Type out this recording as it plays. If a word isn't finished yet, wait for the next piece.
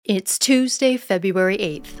It's Tuesday, February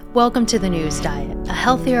 8th. Welcome to the News Diet, a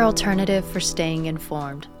healthier alternative for staying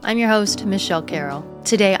informed. I'm your host, Michelle Carroll.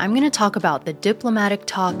 Today, I'm going to talk about the diplomatic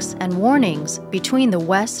talks and warnings between the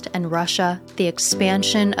West and Russia, the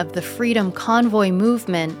expansion of the Freedom Convoy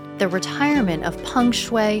movement, the retirement of Peng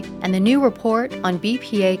Shuai, and the new report on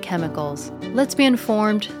BPA chemicals. Let's be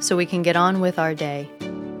informed so we can get on with our day.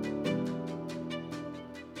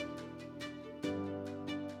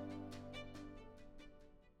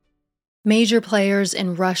 Major players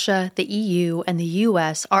in Russia, the EU, and the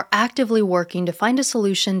US are actively working to find a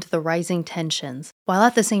solution to the rising tensions, while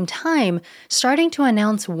at the same time starting to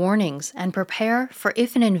announce warnings and prepare for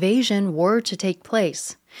if an invasion were to take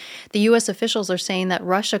place. The US officials are saying that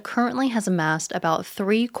Russia currently has amassed about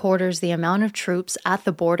 3/4 the amount of troops at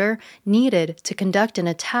the border needed to conduct an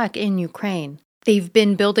attack in Ukraine. They've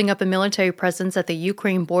been building up a military presence at the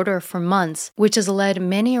Ukraine border for months, which has led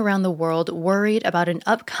many around the world worried about an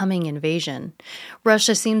upcoming invasion.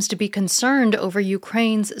 Russia seems to be concerned over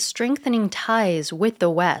Ukraine's strengthening ties with the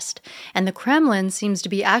West, and the Kremlin seems to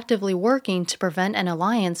be actively working to prevent an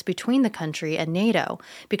alliance between the country and NATO,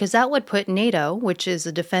 because that would put NATO, which is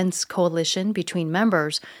a defense coalition between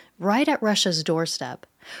members, right at Russia's doorstep.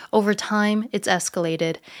 Over time, it's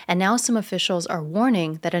escalated, and now some officials are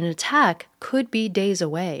warning that an attack could be days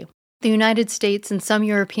away. The United States and some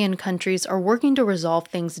European countries are working to resolve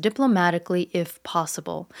things diplomatically if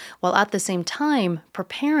possible, while at the same time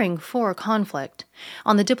preparing for a conflict.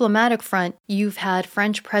 On the diplomatic front, you've had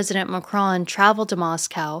French President Macron travel to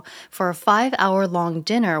Moscow for a 5-hour-long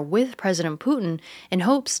dinner with President Putin in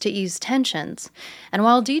hopes to ease tensions. And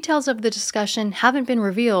while details of the discussion haven't been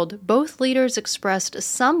revealed, both leaders expressed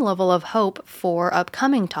some level of hope for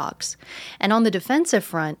upcoming talks. And on the defensive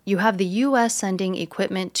front, you have the U.S. sending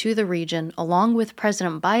equipment to the region, along with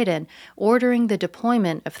President Biden ordering the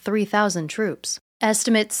deployment of 3,000 troops.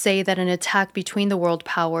 Estimates say that an attack between the world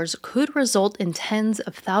powers could result in tens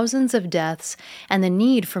of thousands of deaths and the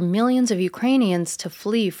need for millions of Ukrainians to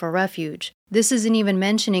flee for refuge. This isn't even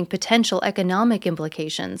mentioning potential economic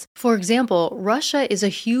implications. For example, Russia is a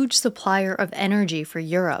huge supplier of energy for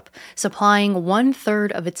Europe, supplying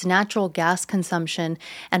 1/3 of its natural gas consumption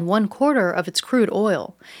and 1/4 of its crude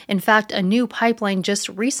oil. In fact, a new pipeline just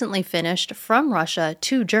recently finished from Russia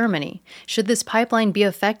to Germany. Should this pipeline be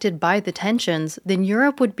affected by the tensions, then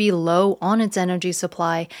Europe would be low on its energy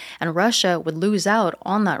supply and Russia would lose out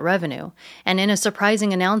on that revenue. And in a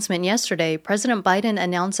surprising announcement yesterday, President Biden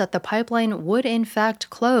announced that the pipeline would in fact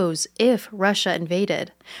close if Russia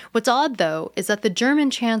invaded. What's odd, though, is that the German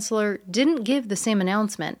chancellor didn't give the same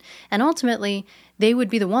announcement, and ultimately, they would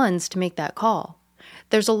be the ones to make that call.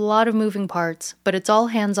 There's a lot of moving parts, but it's all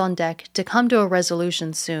hands on deck to come to a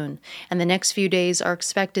resolution soon, and the next few days are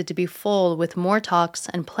expected to be full with more talks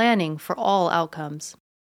and planning for all outcomes.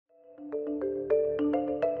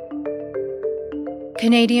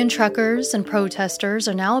 Canadian truckers and protesters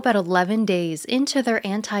are now about 11 days into their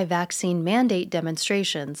anti-vaccine mandate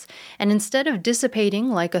demonstrations, and instead of dissipating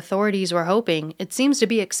like authorities were hoping, it seems to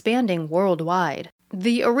be expanding worldwide.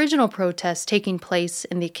 The original protest taking place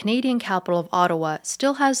in the Canadian capital of Ottawa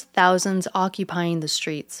still has thousands occupying the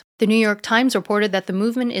streets. The New York Times reported that the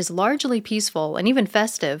movement is largely peaceful and even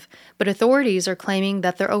festive, but authorities are claiming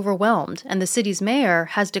that they're overwhelmed, and the city's mayor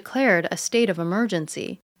has declared a state of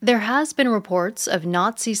emergency. There has been reports of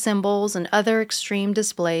Nazi symbols and other extreme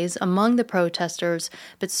displays among the protesters,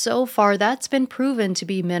 but so far that's been proven to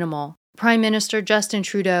be minimal. Prime Minister Justin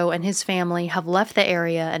Trudeau and his family have left the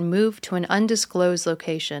area and moved to an undisclosed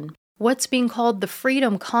location. What's being called the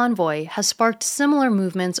Freedom Convoy has sparked similar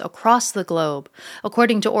movements across the globe.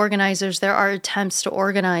 According to organizers, there are attempts to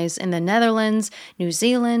organize in the Netherlands, New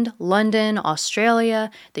Zealand, London, Australia,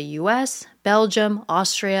 the US, Belgium,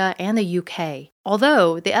 Austria, and the UK.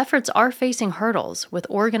 Although the efforts are facing hurdles, with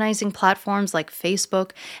organizing platforms like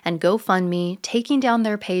Facebook and GoFundMe taking down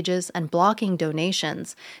their pages and blocking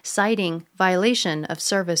donations, citing violation of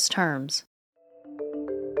service terms.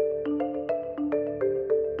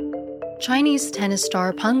 Chinese tennis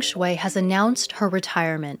star Peng Shuai has announced her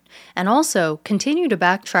retirement and also continued to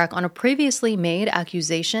backtrack on a previously made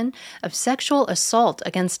accusation of sexual assault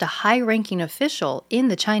against a high-ranking official in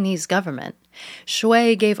the Chinese government.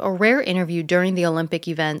 Shuai gave a rare interview during the Olympic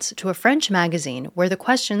events to a French magazine where the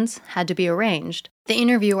questions had to be arranged. The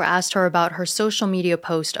interviewer asked her about her social media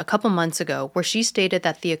post a couple months ago where she stated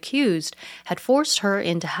that the accused had forced her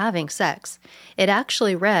into having sex. It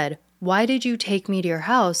actually read, Why did you take me to your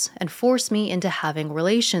house and force me into having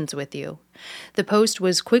relations with you? The post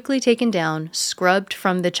was quickly taken down, scrubbed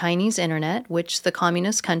from the Chinese internet, which the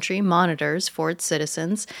communist country monitors for its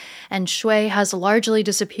citizens, and Shuai has largely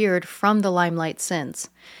disappeared from the limelight since.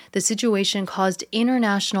 The situation caused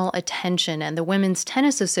international attention, and the Women's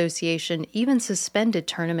Tennis Association even suspended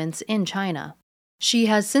tournaments in China. She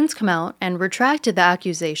has since come out and retracted the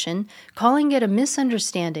accusation, calling it a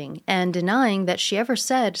misunderstanding and denying that she ever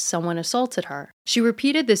said someone assaulted her. She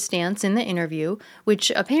repeated this stance in the interview,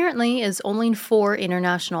 which apparently is only for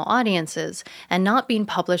international audiences and not being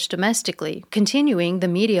published domestically, continuing the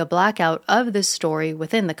media blackout of this story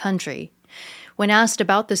within the country. When asked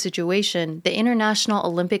about the situation, the International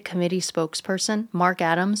Olympic Committee spokesperson, Mark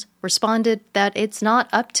Adams, responded that it's not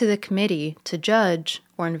up to the committee to judge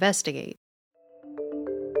or investigate.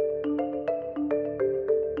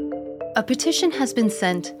 A petition has been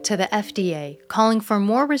sent to the FDA calling for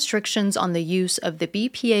more restrictions on the use of the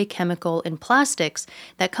BPA chemical in plastics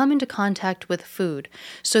that come into contact with food.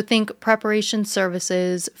 So think preparation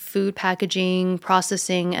services, food packaging,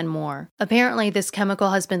 processing, and more. Apparently, this chemical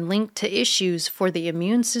has been linked to issues for the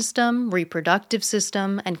immune system, reproductive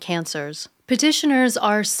system, and cancers. Petitioners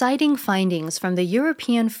are citing findings from the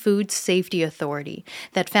European Food Safety Authority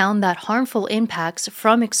that found that harmful impacts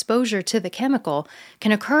from exposure to the chemical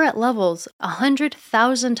can occur at levels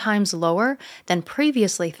 100,000 times lower than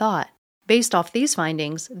previously thought. Based off these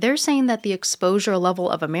findings, they're saying that the exposure level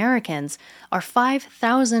of Americans are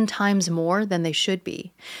 5,000 times more than they should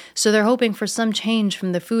be. So they're hoping for some change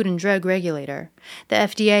from the Food and Drug Regulator. The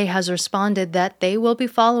FDA has responded that they will be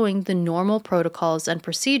following the normal protocols and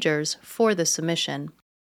procedures for the submission.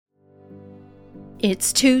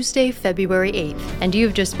 It's Tuesday, February 8th, and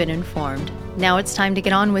you've just been informed. Now it's time to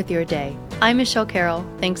get on with your day. I'm Michelle Carroll.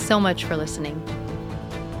 Thanks so much for listening.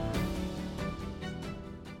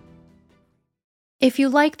 If you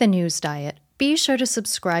like the News Diet, be sure to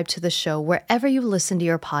subscribe to the show wherever you listen to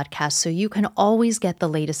your podcast so you can always get the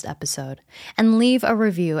latest episode. And leave a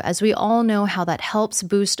review, as we all know how that helps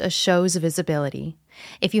boost a show's visibility.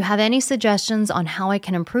 If you have any suggestions on how I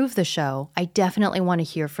can improve the show, I definitely want to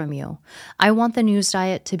hear from you. I want the News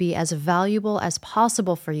Diet to be as valuable as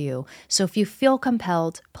possible for you, so if you feel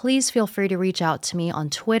compelled, please feel free to reach out to me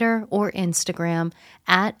on Twitter or Instagram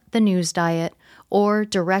 @thenewsdiet or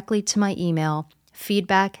directly to my email,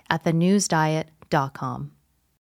 feedback@thenewsdiet.com.